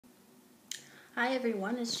Hi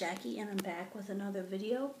everyone, it's Jackie and I'm back with another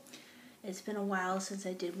video. It's been a while since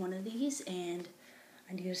I did one of these and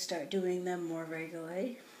I need to start doing them more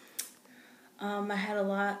regularly. I had a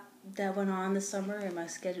lot that went on this summer and my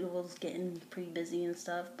schedule was getting pretty busy and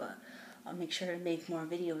stuff, but I'll make sure to make more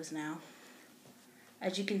videos now.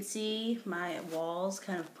 As you can see, my wall's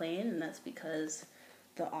kind of plain, and that's because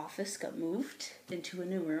the office got moved into a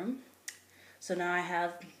new room. So now I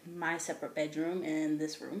have my separate bedroom and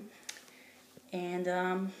this room. And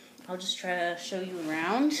I'll just try to show you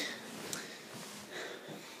around.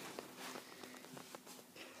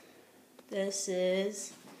 This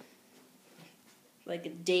is like a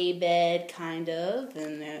day bed kind of,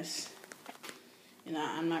 and there's,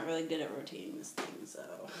 I'm not really good at rotating this thing, so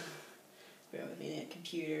bear with me. A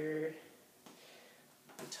computer,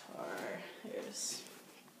 guitar, there's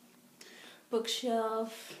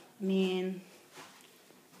bookshelf.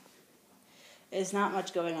 There's not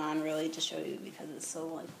much going on really to show you because it's so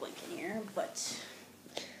like blank in here, but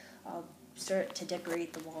I'll start to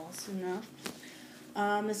decorate the walls soon enough.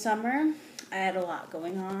 This summer I had a lot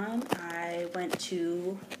going on. I went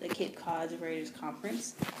to the Cape Cod Writers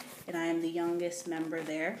Conference and I am the youngest member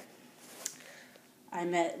there. I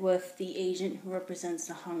met with the agent who represents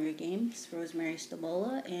the Hunger Games, Rosemary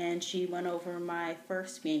Stamola, and she went over my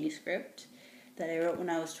first manuscript that I wrote when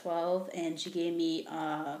I was 12, and she gave me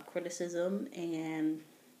criticism and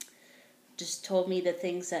just told me the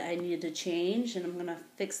things that I needed to change, and I'm going to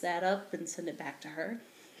fix that up and send it back to her.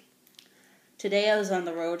 Today I was on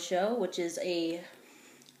the Road Show, which is a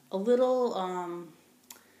little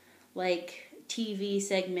like TV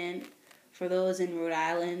segment for those in Rhode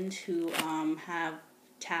Island who have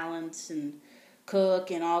talents and cook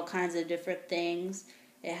and all kinds of different things.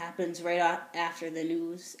 It happens right after the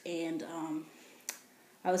news, and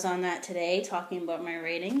I was on that today talking about my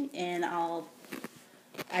writing, and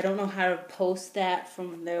I don't know how to post that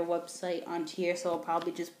from their website onto here, so I'll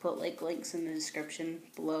probably just put like links in the description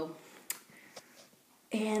below.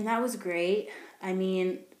 And that was great.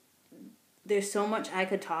 There's so much I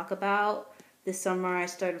could talk about. This summer I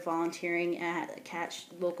started volunteering at a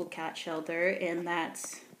local cat shelter, and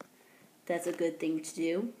that's a good thing to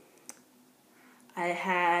do. I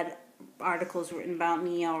had articles written about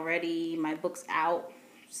me already. My book's out.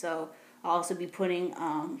 So I'll also be putting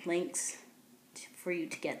links for you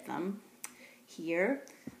to get them here.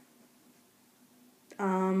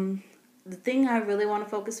 The thing I really want to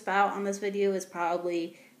focus about on this video is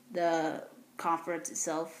probably the conference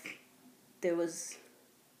itself. It was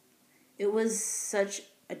such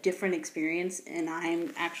a different experience, and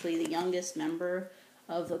I'm actually the youngest member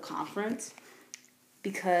of the conference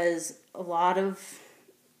because a lot of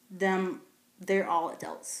them, they're all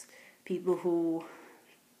adults. People who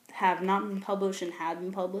have not been published and have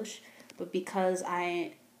been published, but because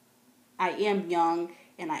I am young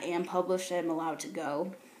and I am published, I'm allowed to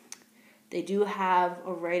go. They do have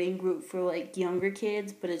a writing group for like younger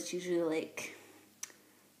kids, but it's usually like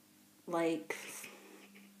I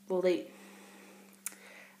don't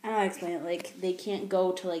know how to explain it. Like, they can't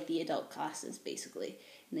go to like the adult classes basically,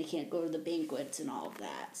 and they can't go to the banquets and all of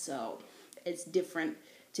that. So it's different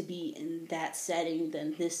to be in that setting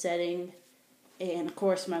than this setting. And of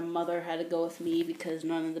course my mother had to go with me because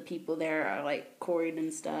none of the people there are like courted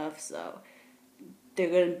and stuff, so they're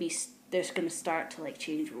gonna start to like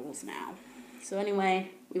change rules now. So anyway,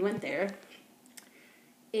 we went there,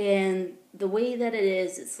 and the way that it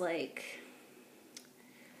is, it's like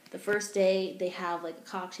the first day they have like a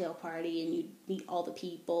cocktail party and you meet all the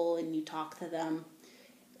people and you talk to them,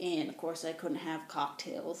 and of course I couldn't have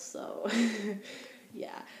cocktails, so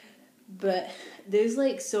yeah. But there's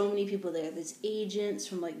like so many people there. There's agents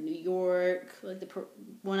from like New York, like the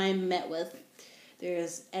one I met with.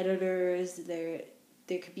 There's editors. There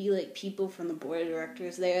could be like people from the board of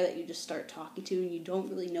directors there that you just start talking to, and you don't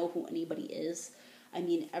really know who anybody is.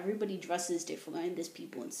 Everybody dresses differently. There's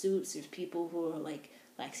people in suits. There's people who are like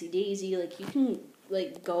Lexi Daisy. Like, you can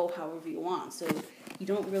like go however you want. So you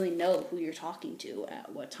don't really know who you're talking to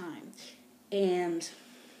at what time. And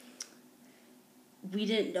we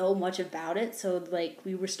didn't know much about it, so like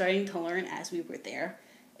we were starting to learn as we were there,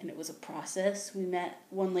 and it was a process. We met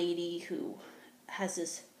one lady who has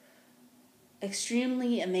this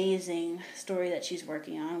extremely amazing story that she's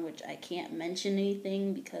working on, which I can't mention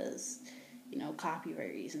anything because,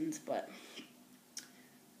 copyright reasons, but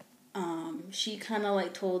she kind of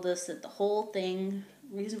like told us that the whole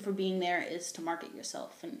reason for being there is to market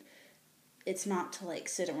yourself, and it's not to like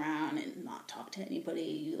sit around and not talk to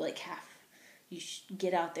anybody. You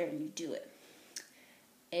get out there and you do it.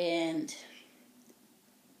 And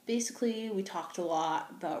basically we talked a lot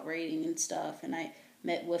about writing and stuff, and I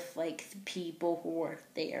met with like the people who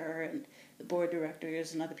worked there and the board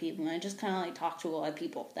directors and other people, and I just kind of like talked to a lot of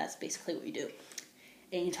people. That's basically what you do.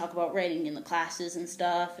 And you talk about writing in the classes and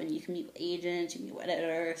stuff, and you can meet with agents, you meet with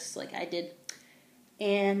editors, like I did.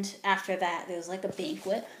 And after that, there was like a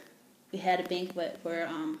banquet. We had a banquet where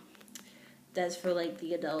that's for like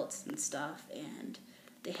the adults and stuff, and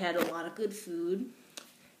they had a lot of good food,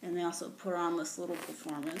 and they also put on this little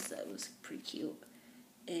performance that was pretty cute,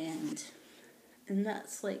 and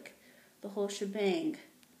that's like the whole shebang.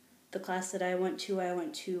 The class that I went to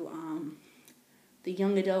the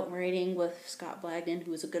young adult writing with Scott Blagden,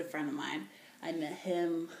 who was a good friend of mine. I met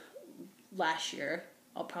him last year.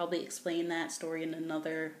 I'll probably explain that story in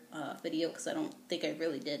another video because I don't think I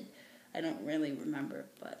really did. I don't really remember,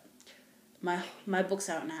 but my book's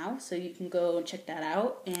out now, so you can go and check that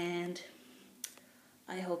out, and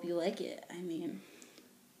I hope you like it. I mean,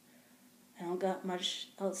 I don't got much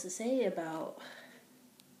else to say about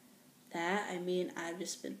that. I mean, I've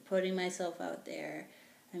just been putting myself out there.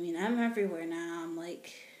 I mean, I'm everywhere now. I'm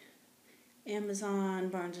like Amazon,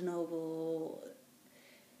 Barnes & Noble.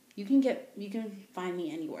 You can find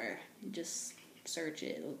me anywhere. Just search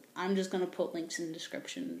it. I'm just going to put links in the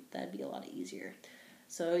description. That'd be a lot easier.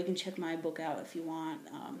 So you can check my book out if you want.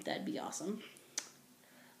 That'd be awesome.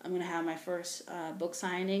 I'm going to have my first book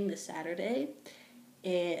signing this Saturday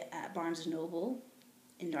at Barnes & Noble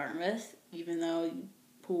in Dartmouth, even though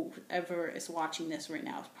whoever is watching this right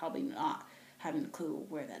now is probably not having a clue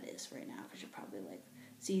where that is right now, because you're probably like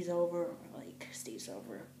seas over or like stays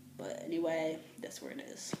over. But anyway, that's where it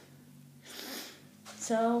is.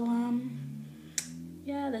 So,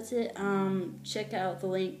 yeah, that's it. Check out the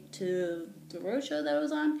link to the roadshow that I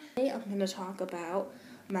was on. Today I'm going to talk about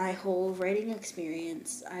my whole writing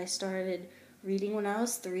experience. I started reading when I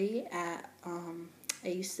was 3 at, I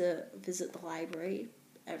used to visit the library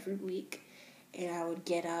every week, and I would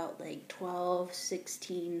get out like 12,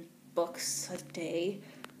 16 books a day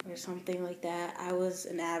or something like that. I was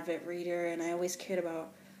an avid reader, and I always cared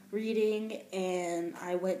about reading, and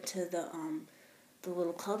I went to the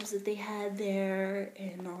little clubs that they had there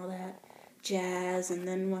and all that jazz. And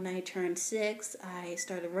then when I turned 6, I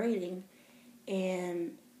started writing,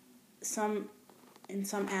 and in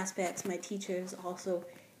some aspects my teachers also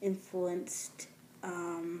influenced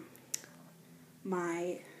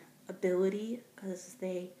my ability, because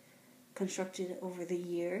they constructed it over the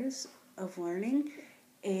years of learning.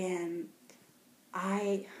 And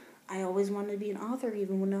I always wanted to be an author.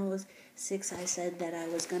 Even when I was 6, I said that I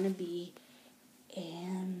was going to be.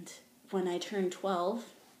 And when I turned 12,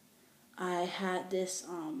 I had this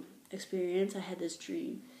experience. I had this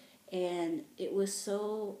dream, and it was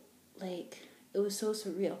so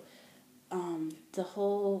surreal. The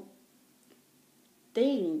whole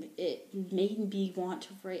thing, it made me want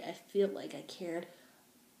to write. I feel like I cared.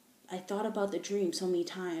 I thought about the dream so many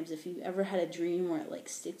times. If you ever had a dream where it like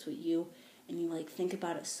sticks with you and you like think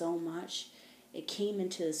about it so much, it came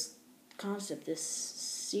into this concept, this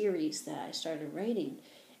series that I started writing.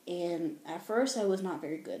 And at first I was not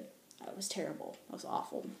very good. I was terrible. I was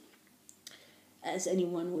awful, as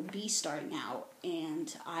anyone would be starting out.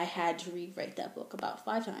 And I had to rewrite that book about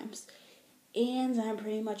 5 times. And I'm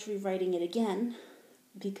pretty much rewriting it again,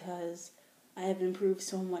 because I have improved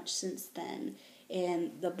so much since then.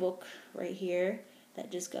 And the book right here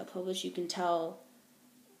that just got published, you can tell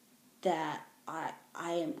that I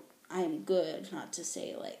am good. Not to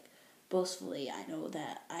say like boastfully, I know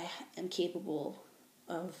that I am capable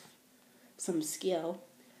of some skill.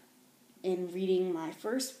 In reading my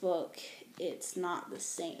first book, it's not the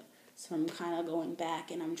same. So I'm kind of going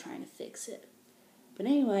back and I'm trying to fix it. But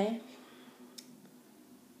anyway,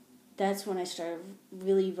 that's when I started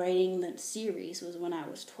really writing the series, was when I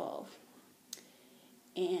was 12.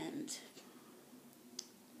 And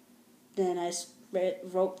then I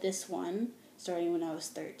wrote this one starting when I was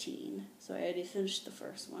 13. So I already finished the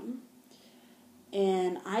first one.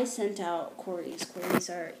 And I sent out queries. Queries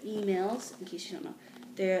are emails, in case you don't know.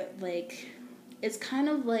 They're like, it's kind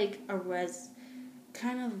of like not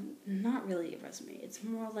really a resume. It's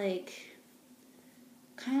more like,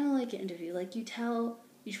 kind of like an interview. Like you try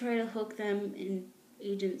to hook them in,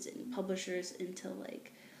 agents and publishers, into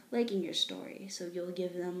liking your story. So you'll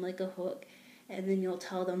give them like a hook, and then you'll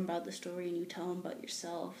tell them about the story, and you tell them about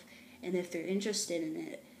yourself. And if they're interested in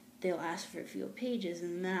it, they'll ask for a few pages,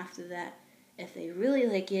 and then after that, if they really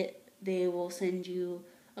like it, they will send you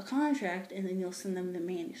a contract, and then you'll send them the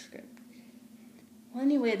manuscript. Well,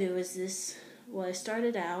 anyway, there was this. Well, I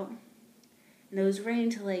started out, and I was writing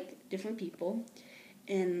to like different people,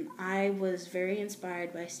 and I was very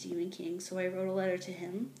inspired by Stephen King, so I wrote a letter to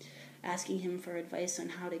him asking him for advice on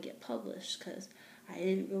how to get published, because I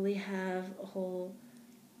didn't really have a whole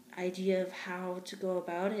idea of how to go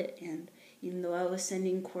about it. And even though I was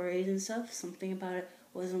sending queries and stuff, something about it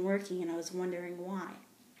wasn't working, and I was wondering why.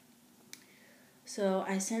 So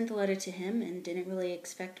I sent the letter to him and didn't really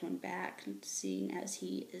expect one back, seeing as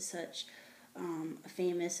he is such a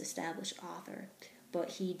famous, established author. But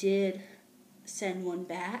he did send one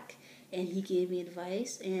back, and he gave me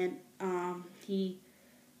advice, and he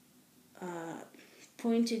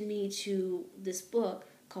pointed me to this book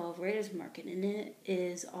called Writer's Market, and it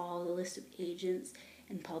is all the list of agents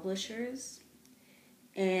and publishers.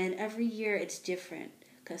 And every year it's different,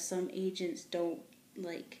 because some agents don't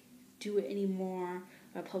do it anymore,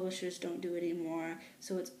 or publishers don't do it anymore.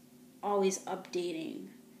 So it's always updating.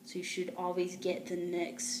 So you should always get the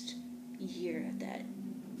next year that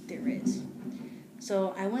there is.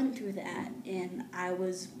 So I went through that, and I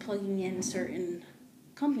was plugging in certain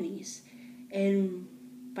companies, and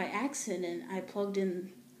by accident I plugged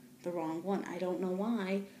in the wrong one. I don't know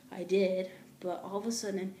why I did, but all of a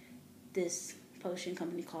sudden this publishing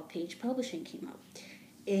company called Page Publishing came up.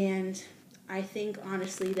 And I think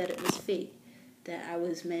honestly that it was fate, that I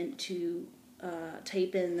was meant to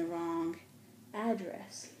type in the wrong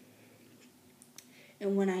address.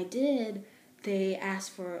 And when I did, they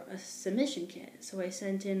asked for a submission kit. So I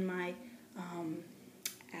sent in my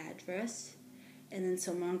address, and then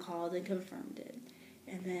someone called and confirmed it.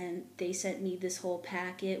 And then they sent me this whole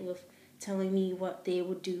packet with telling me what they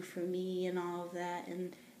would do for me and all of that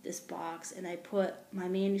in this box. And I put my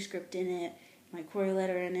manuscript in it, my query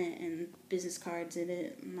letter in it, and business cards in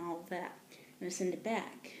it, and all of that. And I sent it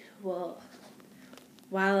back. Well,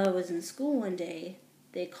 while I was in school one day,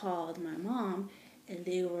 they called my mom, and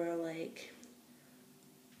they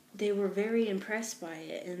were very impressed by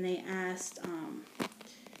it, and they asked,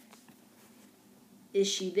 is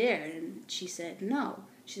she there? And she said, no,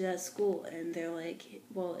 she's at school. And they're like,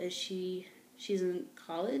 well, she's in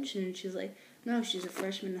college? And she's like, no, she's a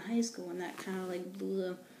freshman in high school. And that kind of blew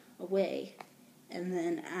them away. And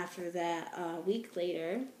then after that, a week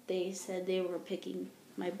later, they said they were picking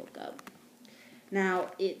my book up.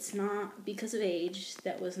 Now, it's not because of age.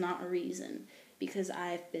 That was not a reason, because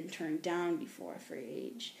I've been turned down before for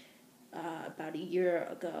age. About a year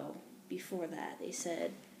ago, before that, they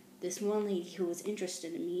said this one lady who was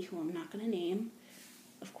interested in me, who I'm not going to name,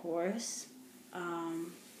 of course,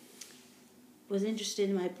 was interested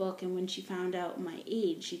in my book, and when she found out my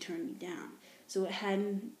age, she turned me down. So it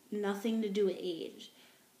had nothing to do with age.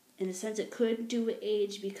 In a sense, it could do with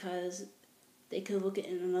age because they could look at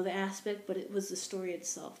it in another aspect, but it was the story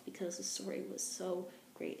itself, because the story was so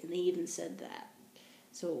great, and they even said that.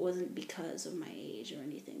 So it wasn't because of my age or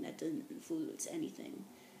anything. That didn't influence anything.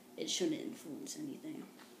 It shouldn't influence anything.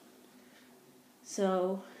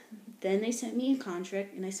 So then they sent me a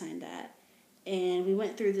contract, and I signed that. And we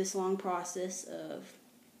went through this long process of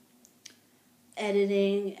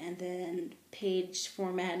editing and then page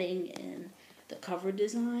formatting and the cover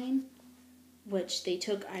design, which they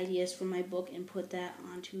took ideas from my book and put that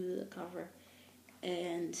onto the cover.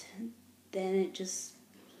 And then it just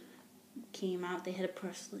came out. They had a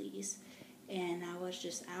press release, and I was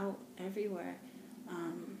just out everywhere.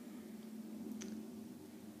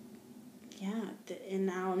 And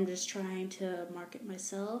now I'm just trying to market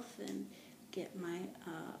myself and get my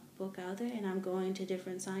book out there, and I'm going to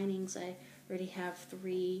different signings. I already have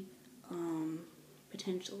 3,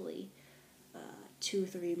 potentially 2 or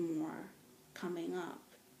 3 more coming up.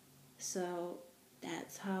 So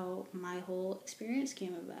that's how my whole experience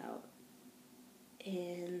came about,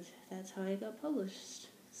 and that's how I got published.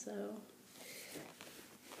 So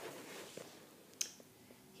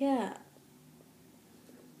yeah,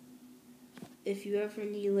 if you ever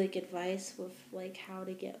need advice with how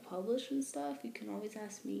to get published and stuff, you can always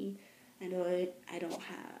ask me. I know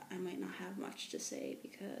I might not have much to say,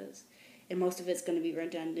 and most of it's going to be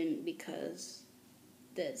redundant, because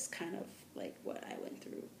that's kind of what I went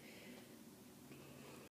through.